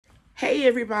Hey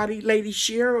everybody, Lady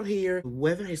Cheryl here. The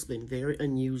weather has been very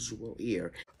unusual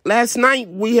here. Last night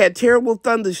we had terrible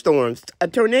thunderstorms. A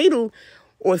tornado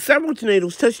or several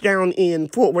tornadoes touched down in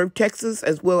Fort Worth, Texas,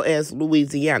 as well as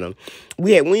Louisiana.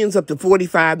 We had winds up to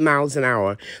 45 miles an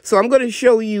hour. So I'm going to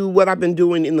show you what I've been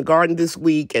doing in the garden this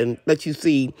week and let you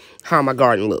see how my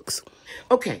garden looks.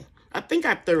 Okay, I think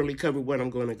I've thoroughly covered what I'm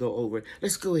going to go over.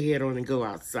 Let's go ahead on and go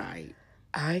outside.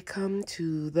 I come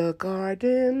to the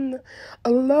garden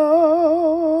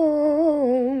alone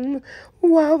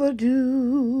while the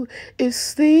dew is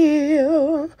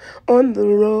still on the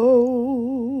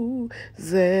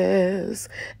roses,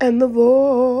 and the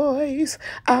voice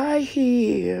I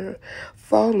hear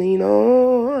falling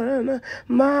on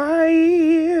my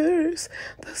ears,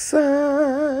 the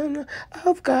Son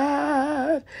of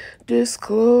God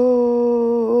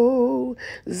discloses,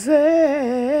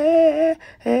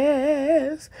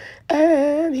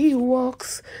 and he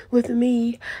walks with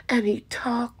me, and he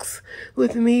talks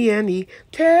with me, and he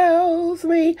tells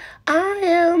me I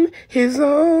am his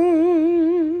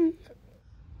own.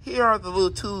 Here are the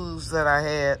little tools that I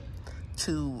had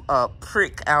to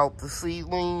prick out the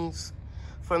seedlings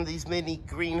from these mini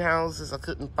greenhouses. I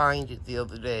couldn't find it the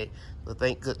other day, but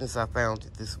thank goodness I found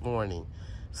it this morning.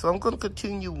 So I'm going to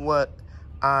continue what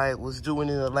I was doing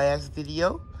in the last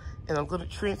video, and I'm going to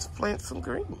transplant some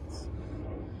greens.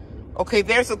 Okay,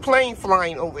 there's a plane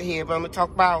flying over here, but I'm going to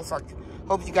talk loud, so I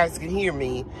hope you guys can hear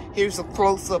me. Here's a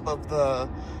close-up of the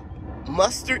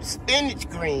mustard spinach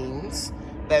greens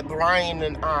that Brian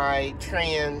and I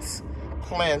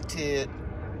transplanted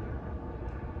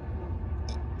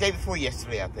day before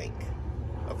yesterday, I think.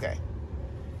 Okay.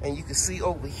 And you can see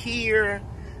over here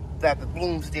that the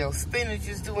Bloomsdale spinach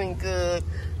is doing good.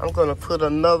 I'm going to put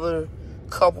another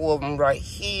couple of them right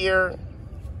here.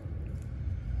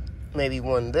 Maybe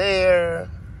one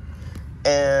there.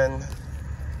 And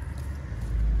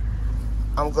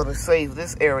I'm going to save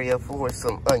this area for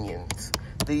some onions.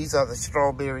 These are the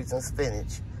strawberries and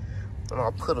spinach. And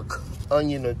I'll put an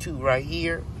onion or two right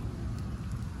here.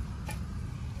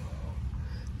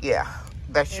 Yeah,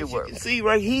 that should work. You can see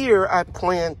right here, I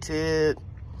planted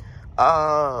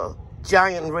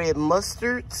giant red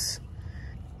mustards,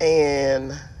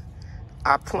 and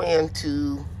I plan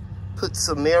to put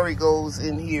some marigolds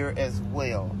in here as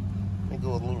well. Let me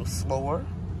go a little slower.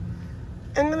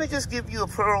 And let me just give you a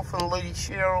pearl from Lady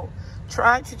Cheryl.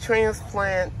 Try to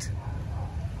transplant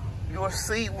your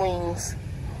seedlings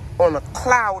on a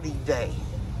cloudy day.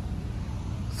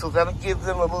 So that'll give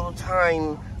them a little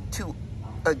time to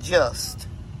adjust.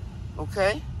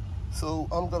 Okay? So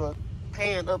I'm gonna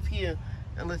pan up here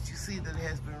and let you see that it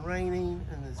has been raining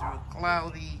and it's real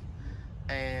cloudy,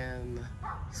 and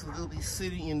so they'll be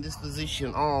sitting in this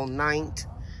position all night,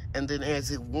 and then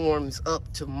as it warms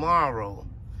up tomorrow,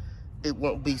 it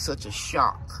won't be such a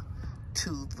shock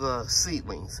to the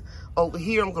seedlings. Over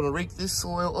here, I'm gonna rake this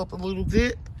soil up a little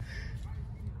bit,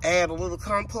 add a little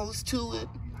compost to it,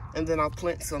 and then I'll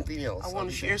plant something else. I want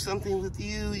to share something with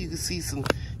you. You can see some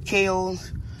kale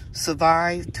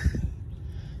survived,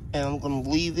 and I'm going to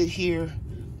leave it here.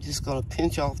 Just going to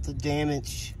pinch off the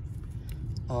damaged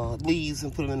leaves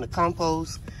and put them in the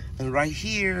compost. And right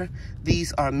here,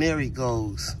 these are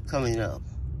marigolds coming up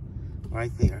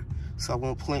right there. So I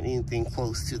won't plant anything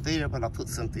close to there, but I'll put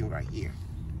something right here.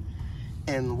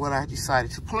 And what I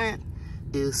decided to plant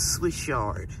is Swiss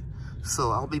chard.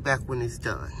 So I'll be back when it's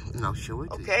done, and I'll show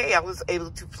it to you. Okay, I was able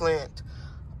to plant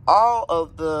all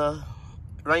of the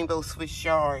rainbow Swiss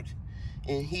chard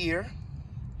in here.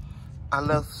 I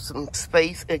left some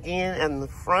space again in the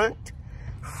front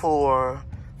for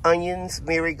onions,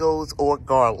 marigolds, or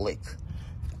garlic.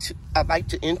 I like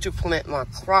to interplant my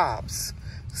crops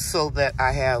so that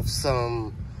I have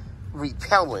some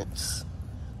repellents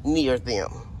near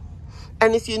them.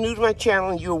 And if you're new to my channel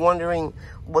and you're wondering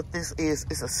what this is,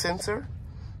 it's a sensor.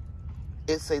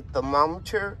 It's a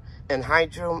thermometer and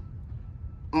hydrometer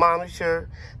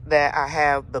that I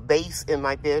have the base in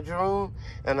my bedroom,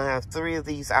 and I have 3 of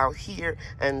these out here,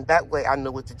 and that way I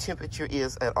know what the temperature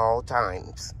is at all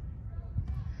times.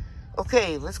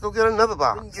 Okay, let's go get another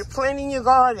box. When you're planting your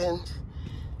garden,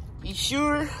 be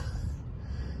sure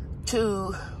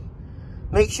to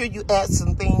make sure you add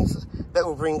some things that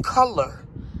will bring color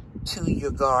to your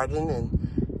garden, and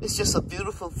it's just a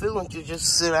beautiful feeling to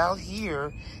just sit out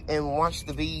here and watch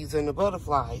the bees and the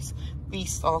butterflies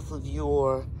feast off of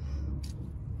your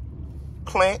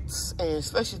plants, and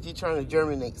especially if you're trying to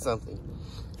germinate something.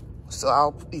 So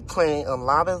I'll be planting a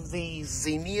lot of these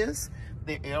zinnias.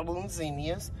 They're heirloom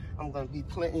zinnias. I'm going to be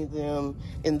planting them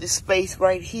in this space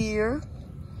right here.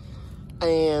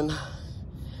 And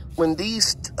when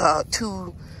these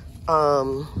two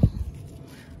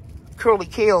curly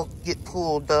kale get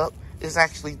pulled up. There's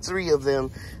actually 3 of them.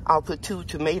 I'll put 2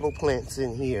 tomato plants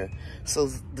in here. So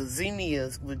the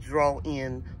zinnias would draw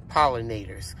in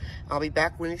pollinators. I'll be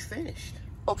back when it's finished.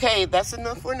 Okay, that's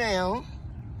enough for now.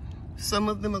 Some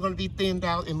of them are going to be thinned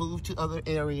out and moved to other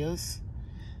areas.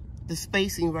 The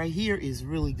spacing right here is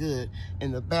really good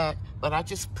in the back, but I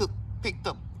just picked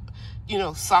up, you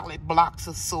know, solid blocks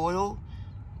of soil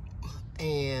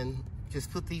and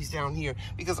just put these down here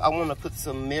because I want to put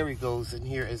some marigolds in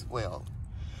here as well.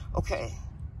 Okay,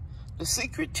 the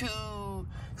secret to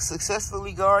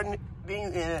successfully gardening,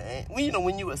 you know,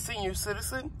 when you're a senior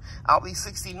citizen, I'll be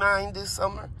 69 this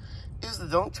summer, is to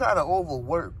don't try to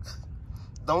overwork.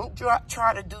 Don't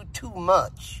try to do too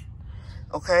much,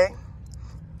 okay?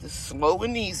 Just slow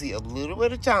and easy, a little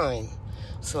at a time.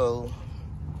 So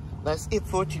that's it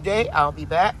for today. I'll be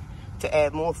back to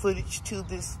add more footage to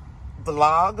this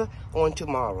vlog on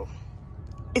tomorrow.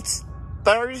 It's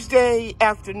Thursday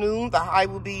afternoon. The high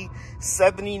will be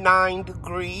 79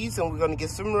 degrees and we're going to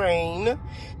get some rain.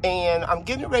 And I'm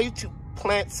getting ready to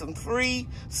plant some free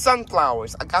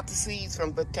sunflowers. I got the seeds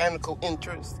from Botanical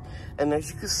Interest. And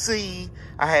as you can see,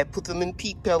 I had put them in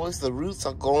peat pellets. The roots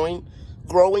are growing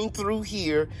through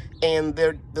here, and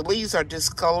the leaves are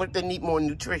discolored. They need more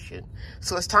nutrition.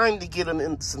 So it's time to get them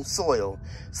in some soil.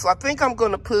 So I think I'm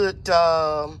going to put,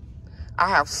 I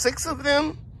have 6 of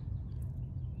them,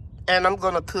 and I'm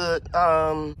going to put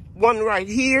one right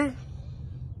here.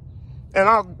 And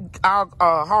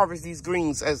I'll harvest these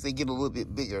greens as they get a little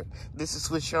bit bigger. This is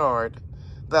SUBSCRIBE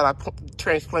that I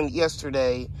transplanted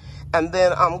yesterday. And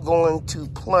then I'm going to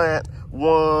plant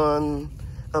one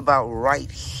about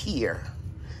right here.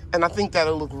 And I think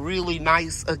that'll look really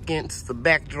nice against the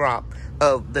backdrop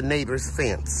of the neighbor's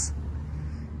fence.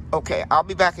 Okay, I'll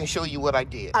be back and show you what I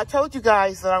did. I told you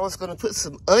guys that I was going to put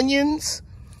some onions,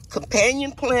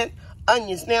 companion plant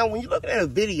onions. Now, when you look at a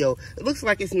video, it looks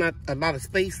like it's not a lot of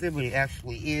space there, but it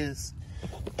actually is.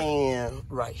 And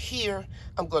right here,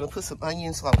 I'm going to put some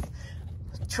onions. So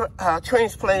I've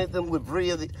transplanted them with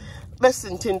Bria less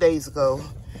than 10 days ago.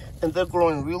 And they're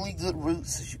growing really good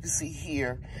roots, as you can see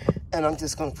here. And I'm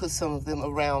just going to put some of them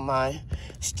around my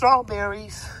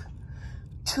strawberries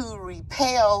to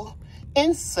repel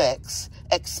insects,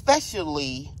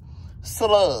 especially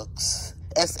slugs,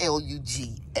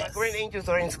 S-L-U-G-S. My grand angels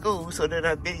are in school, so they're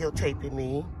not videotaping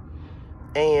me.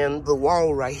 And the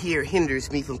wall right here hinders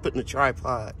me from putting a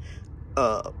tripod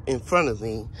in front of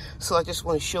me. So I just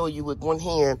want to show you with one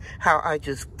hand how I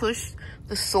just push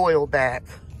the soil back.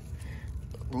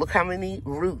 Look how many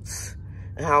roots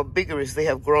and how vigorous they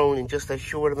have grown in just a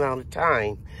short amount of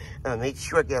time. Make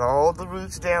sure I get all the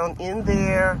roots down in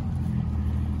there,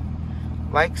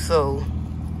 like so,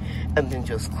 and then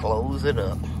just close it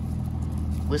up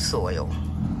with soil.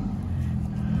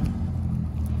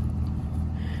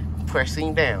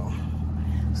 Pressing down.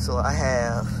 So I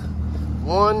have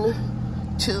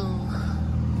 1, 2,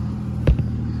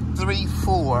 3,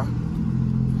 4,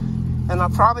 and I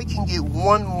probably can get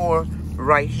one more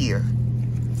right here.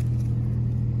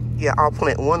 Yeah, I'll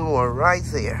plant one more right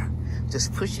there.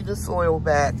 Just pushing the soil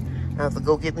back. I have to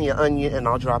go get me an onion and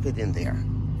I'll drop it in there.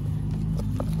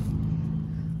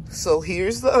 So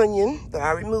here's the onion that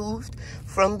I removed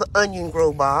from the onion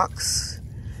grow box.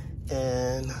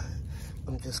 And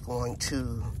I'm just going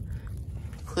to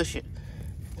push it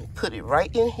and put it right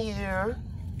in here.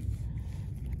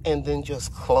 And then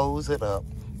just close it up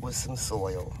with some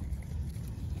soil.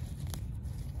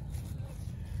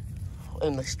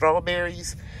 And the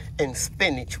strawberries and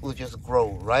spinach will just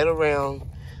grow right around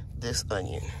this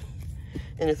onion.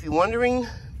 And if you're wondering,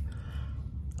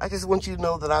 I just want you to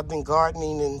know that I've been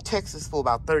gardening in Texas for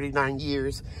about 39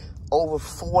 years. Over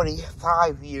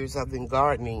 45 years I've been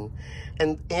gardening.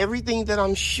 And everything that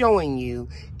I'm showing you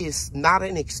is not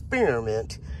an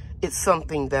experiment. It's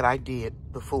something that I did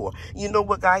before. You know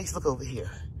what, guys? Look over here.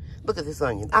 Look at this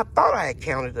onion. I thought I had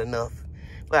counted enough,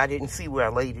 but I didn't see where I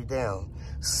laid it down.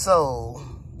 So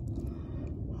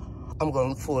I'm going to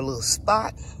look for a little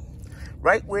spot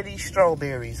right where these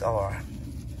strawberries are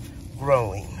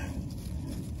growing,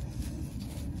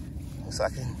 so I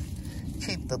can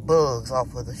keep the bugs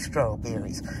off of the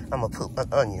strawberries. I'm going to put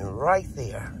an onion right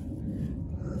there.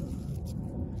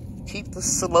 Keep the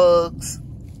slugs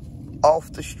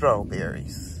off the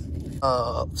strawberries.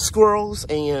 Squirrels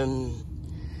and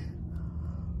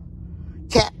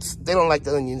cats, they don't like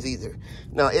the onions either.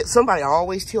 Now, somebody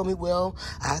always tell me, well,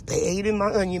 they ate in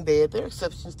my onion bed. There are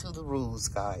exceptions to the rules,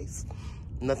 guys.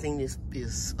 Nothing is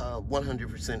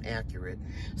 100% accurate.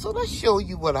 So let's show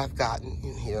you what I've gotten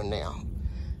in here now.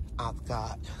 I've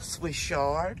got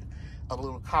SUBSCRIBE, a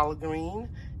little collard green,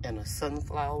 and a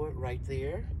sunflower right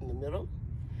there in the middle.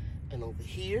 And over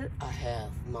here, I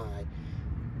have my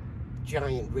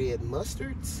giant red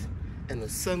mustards and a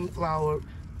sunflower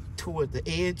toward the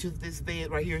edge of this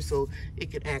bed right here, so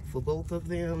it can act for both of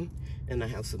them. And I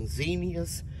have some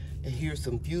zinnias, and here's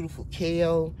some beautiful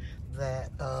kale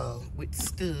that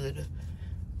withstood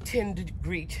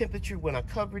 10-degree temperature when I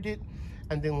covered it.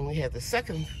 And then when we had the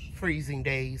second freezing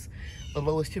days, the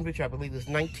lowest temperature I believe was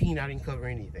 19. I didn't cover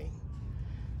anything.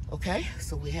 Okay,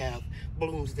 so we have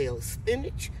Bloomsdale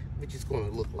spinach, which is going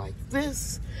to look like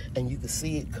this, and you can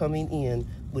see it coming in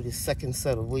with its second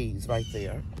set of leaves right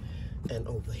there. And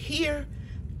over here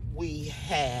we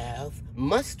have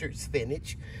mustard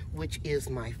spinach, which is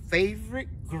my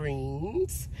favorite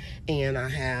greens, and I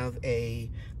have a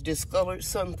discolored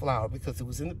sunflower because it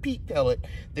was in the peat pellet.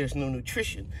 There's no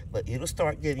nutrition, but it'll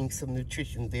start getting some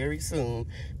nutrition very soon,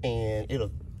 and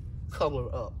it'll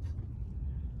color up.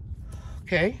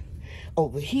 Okay,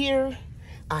 over here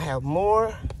I have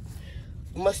more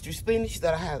mustard spinach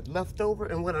that I have left over,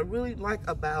 and what I really like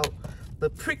about the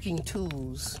pricking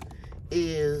tools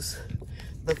is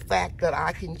the fact that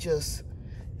I can just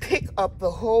pick up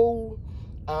the whole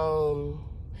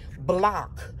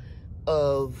block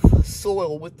of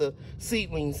soil with the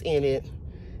seedlings in it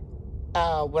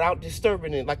without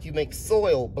disturbing it, like you make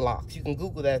soil blocks. You can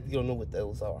Google that if you don't know what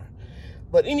those are.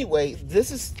 But anyway,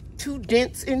 this is too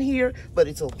dense in here, but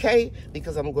it's okay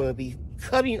because I'm going to be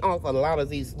cutting off a lot of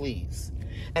these leaves.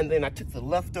 And then I took the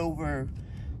leftover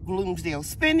Bloomsdale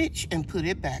spinach and put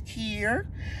it back here.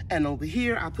 And over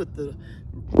here, I put the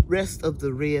rest of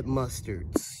the red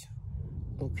mustards.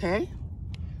 Okay?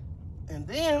 And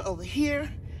then over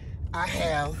here, I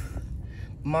have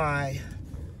my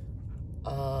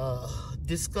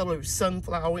discolored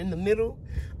sunflower in the middle.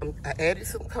 I added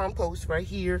some compost right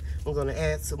here. I'm going to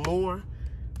add some more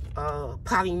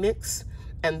potting mix.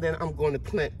 And then I'm going to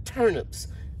plant turnips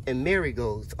and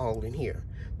marigolds all in here.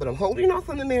 But I'm holding off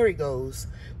on the marigolds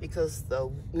because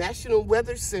the National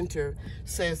Weather Center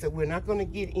says that we're not going to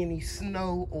get any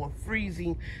snow or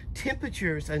freezing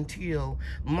temperatures until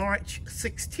March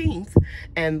 16th.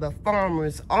 And the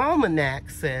Farmer's Almanac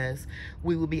says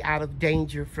we will be out of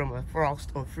danger from a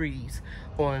frost or freeze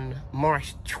on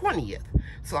March 20th.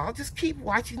 So I'll just keep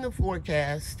watching the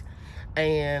forecast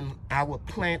and I will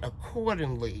plant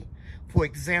accordingly. For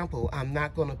example, I'm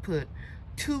not going to put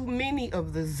too many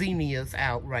of the zinnias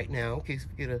out right now in case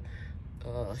we get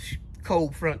a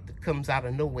cold front that comes out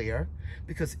of nowhere,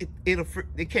 because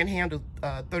it can't handle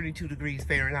 32 degrees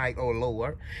Fahrenheit or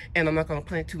lower. And I'm not going to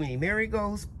plant too many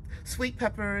marigolds, sweet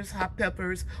peppers, hot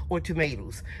peppers, or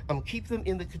tomatoes. I'm going to keep them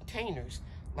in the containers,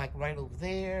 like right over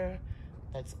there.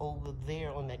 That's over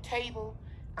there on that table.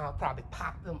 I'll probably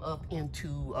pop them up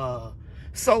into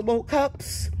solo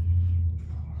cups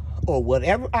or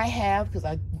whatever I have, because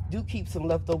I do keep some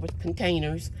leftover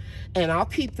containers, and I'll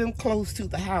keep them close to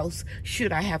the house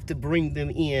should I have to bring them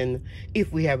in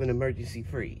if we have an emergency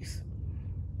freeze.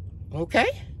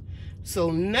 Okay, so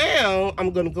now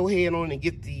I'm gonna go ahead on and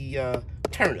get the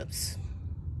turnips.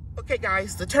 Okay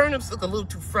guys, the turnips look a little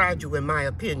too fragile in my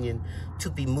opinion to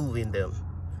be moving them.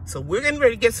 So we're getting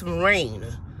ready to get some rain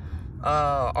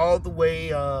all the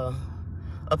way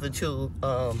up until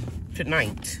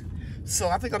tonight. So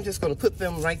I think I'm just gonna put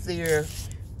them right there.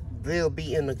 They'll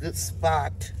be in a good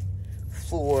spot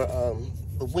for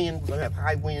the wind. We're gonna have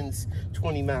high winds,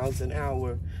 20 miles an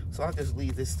hour. So I'll just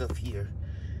leave this stuff here.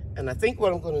 And I think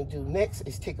what I'm gonna do next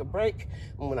is take a break.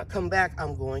 And when I come back,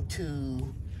 I'm going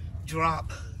to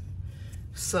drop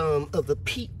some of the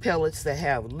peat pellets that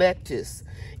have lettuce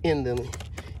in them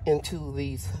into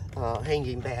these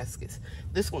hanging baskets.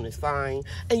 This one is fine.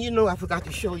 And you know, I forgot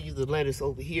to show you the lettuce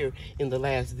over here in the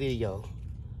last video.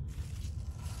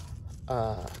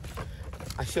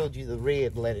 I showed you the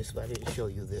red lettuce, but I didn't show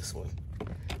you this one.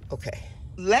 Okay.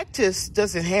 Lettuce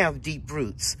doesn't have deep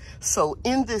roots. So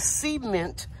in this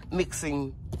cement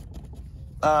mixing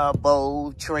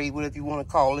bowl, tray, whatever you want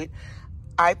to call it,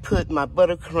 I put my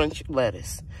butter crunch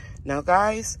lettuce. Now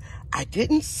guys, I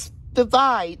didn't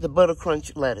divide the butter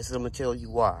crunch lettuce. I'm gonna tell you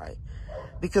why.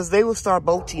 Because they will start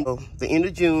bolting the end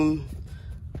of June,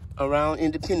 around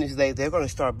Independence Day. They're gonna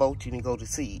start bolting and go to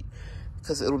seed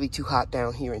because it'll be too hot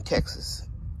down here in Texas,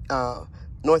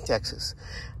 North Texas.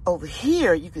 Over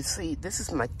here, you can see this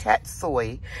is my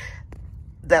tatsoi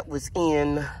that was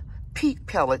in peat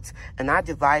pellets, and I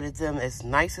divided them as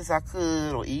nice as I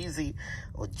could, or easy,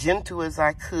 or gentle as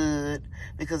I could,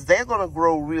 because they're gonna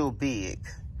grow real big,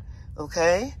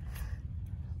 okay?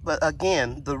 But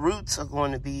again, the roots are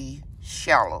going to be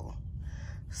shallow.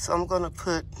 So I'm gonna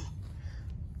put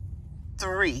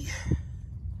 3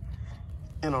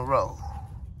 in a row.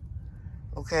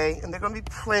 Okay, and they're going to be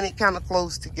planted kind of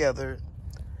close together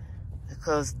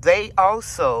because they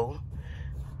also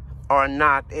are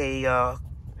not a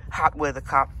hot weather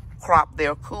crop.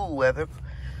 They're cool weather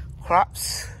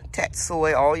crops.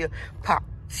 Tatsoi, all your pop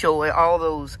choy, all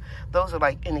those are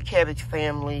like in the cabbage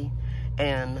family,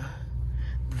 and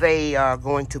they are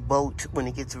going to bolt when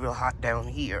it gets real hot down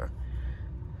here.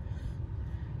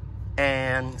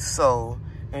 And so,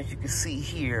 as you can see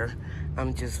here,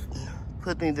 I'm just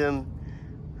putting them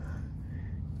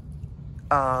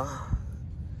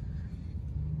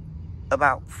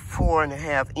about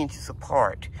 4.5 inches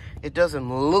apart. It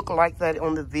doesn't look like that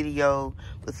on the video,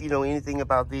 but if you know anything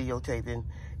about videotaping,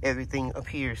 everything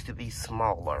appears to be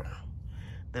smaller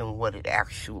than what it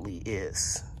actually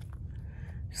is.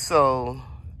 So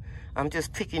I'm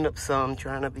just picking up some,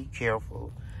 trying to be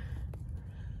careful.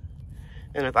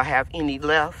 And if I have any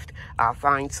left, I'll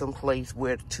find some place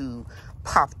where to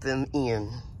pop them in.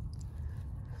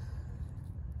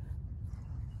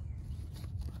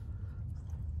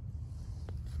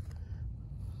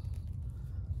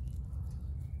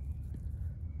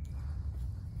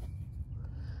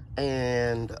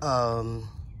 And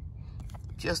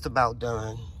just about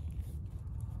done.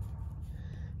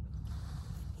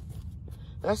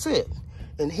 That's it.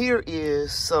 And here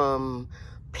is some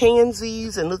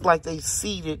pansies, and look like they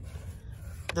seeded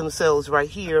themselves right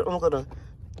here. I'm gonna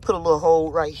put a little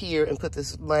hole right here and put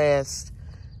this last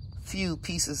few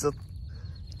pieces of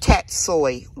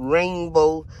tatsoi,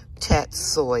 rainbow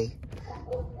tatsoi,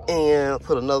 and I'll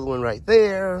put another one right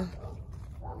there.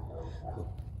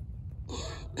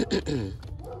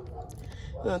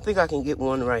 I think I can get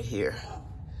one right here.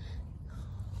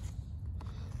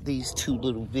 These two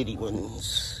little bitty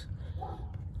ones.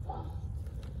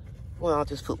 Well, I'll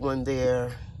just put one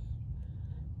there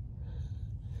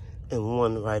and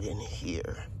one right in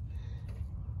here.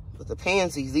 But the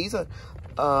pansies, these are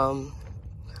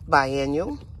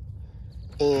biennial,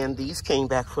 and these came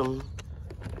back from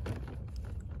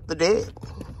the dead.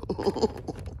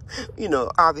 You know,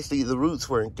 obviously the roots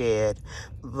weren't dead,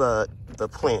 but the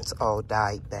plants all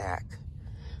died back.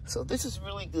 So this is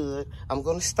really good. I'm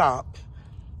going to stop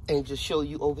and just show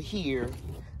you over here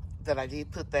that I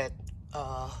did put that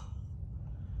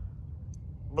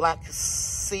black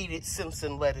seeded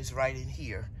Simpson lettuce right in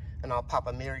here. And I'll pop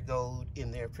a marigold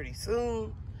in there pretty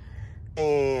soon.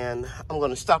 And I'm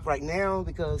going to stop right now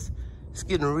because it's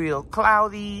getting real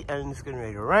cloudy and it's getting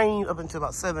ready to rain up until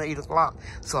about 7 or 8 o'clock.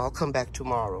 So I'll come back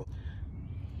tomorrow.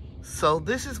 So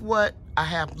this is what I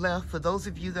have left. For those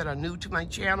of you that are new to my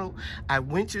channel, I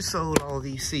winter sowed all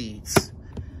these seeds.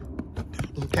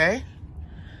 Okay?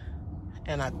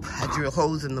 And I drill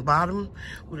holes in the bottom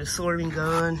with a sorting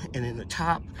gun and in the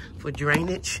top for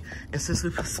drainage. And since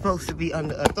we're supposed to be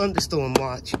under a thunderstorm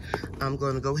watch, I'm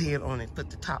going to go ahead on and put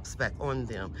the tops back on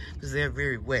them because they're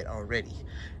very wet already.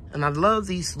 And I love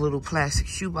these little plastic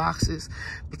shoe boxes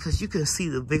because you can see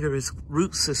the vigorous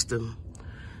root system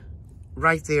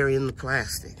right there in the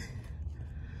plastic.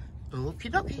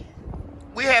 Okie dokie.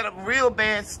 We had a real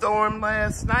bad storm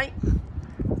last night.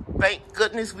 Thank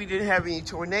goodness we didn't have any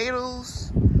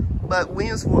tornadoes, but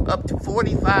winds were up to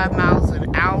 45 miles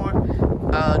an hour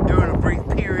during a brief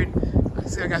period. I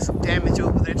see I got some damage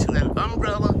over there to that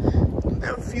umbrella.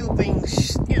 There are a few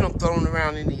things, you know, thrown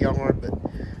around in the yard, but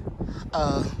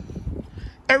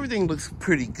everything looks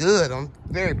pretty good. I'm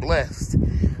very blessed.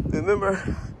 Remember,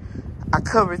 I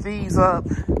covered these up,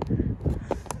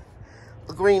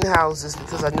 the greenhouses,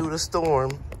 because I knew the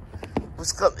storm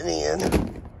was coming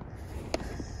in.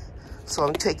 So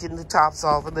I'm taking the tops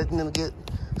off and letting them get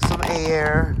some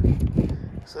air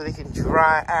so they can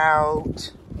dry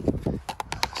out,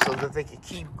 so that they can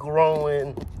keep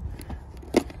growing.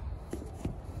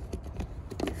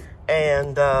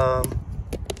 And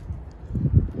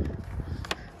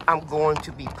I'm going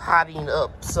to be potting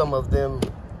up some of them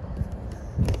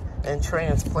and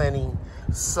transplanting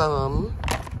some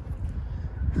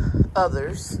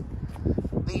others.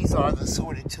 These are the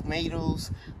sorted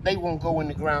tomatoes. They won't go in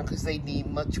the ground because they need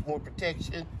much more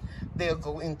protection. They'll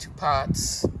go into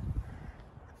pots.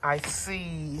 I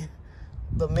see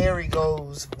the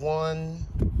marigolds 1,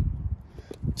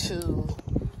 2,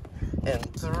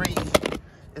 and 3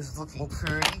 is looking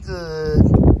pretty good.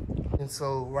 And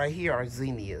so right here are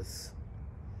zinnias.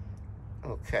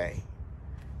 Okay.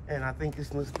 And I think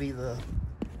this must be the,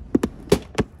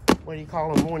 what do you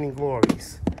call them, morning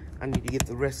glories. I need to get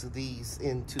the rest of these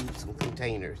into some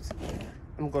containers.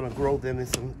 I'm gonna grow them in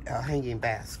some hanging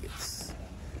baskets.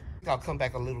 I'll come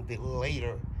back a little bit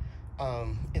later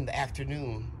in the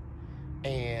afternoon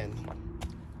and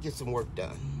get some work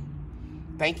done.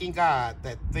 Thanking God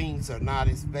that things are not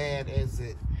as bad as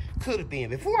it could have been.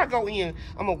 Before I go in,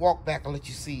 I'm gonna walk back and let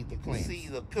you see the plants. See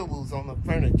the pillows on the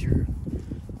furniture.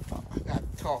 I got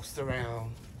tossed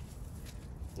around.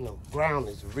 You know, ground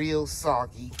is real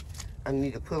soggy. I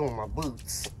need to put on my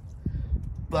boots.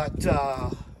 But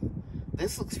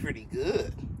this looks pretty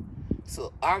good.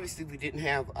 So obviously we didn't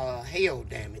have hail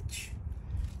damage.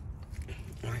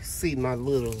 I see my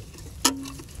little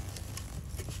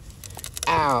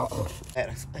aisle.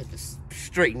 I just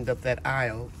straightened up that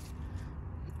aisle.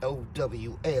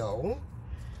 OWL.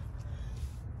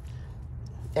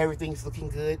 Everything's looking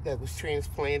good. That was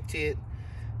transplanted.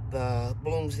 The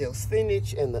Bloomsdale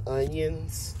spinach and the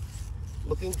onions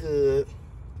looking good.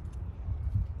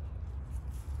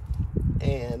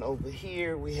 And over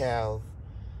here we have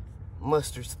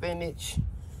mustard spinach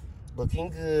looking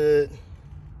good.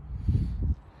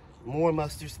 More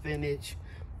mustard spinach,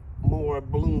 more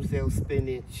Bloomsdale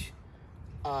spinach.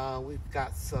 We've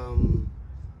got some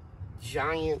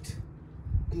giant,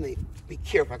 let me be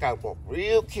careful, I gotta walk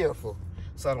real careful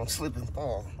so I don't slip and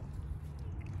fall.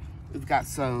 We've got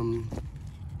some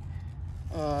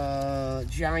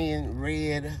giant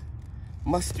red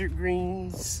mustard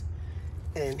greens.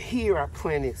 And here I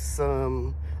planted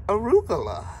some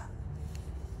arugula.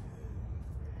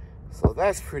 So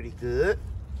that's pretty good.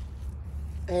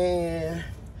 And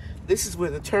this is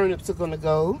where the turnips are gonna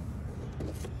go.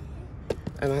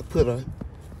 And I put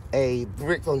a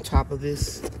brick on top of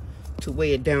this to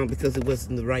weigh it down because it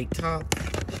wasn't the right top.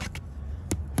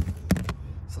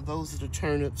 So those are the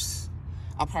turnips.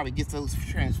 I'll probably get those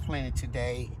transplanted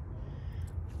today.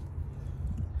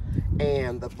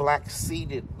 And the black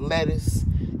seeded lettuce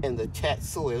and the chat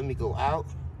soy. Let me go out.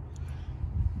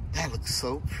 That looks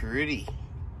so pretty.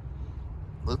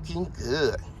 Looking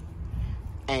good.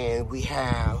 And we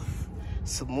have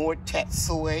some more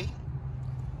tatsoi.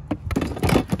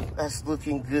 That's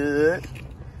looking good.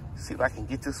 See if I can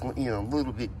get this one in a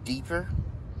little bit deeper.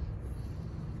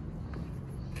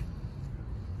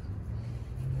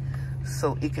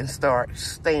 So it can start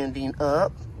standing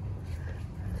up.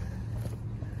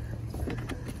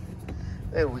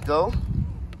 There we go.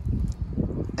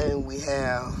 And we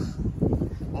have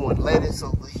more lettuce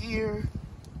over here.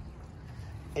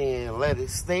 And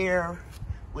lettuce there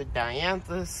with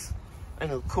dianthus.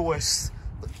 And of course,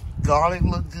 the garlic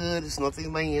look good. There's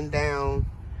nothing laying down,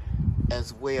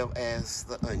 as well as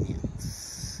the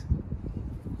onions.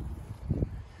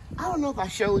 I don't know if I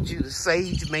showed you the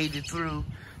sage made it through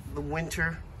the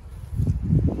winter.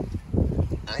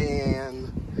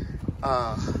 And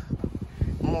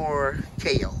more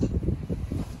kale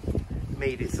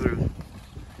made it through.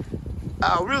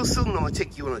 Real soon I'm gonna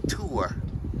take you on a tour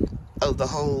of the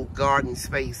whole garden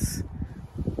space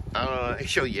and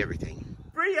show you everything.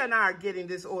 Bria and I are getting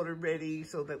this order ready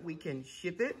so that we can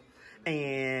ship it.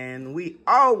 And we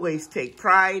always take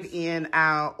pride in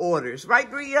our orders. Right,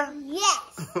 Bria?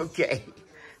 Yes. Okay.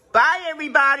 Bye,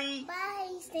 everybody.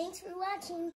 Bye. Thanks for watching.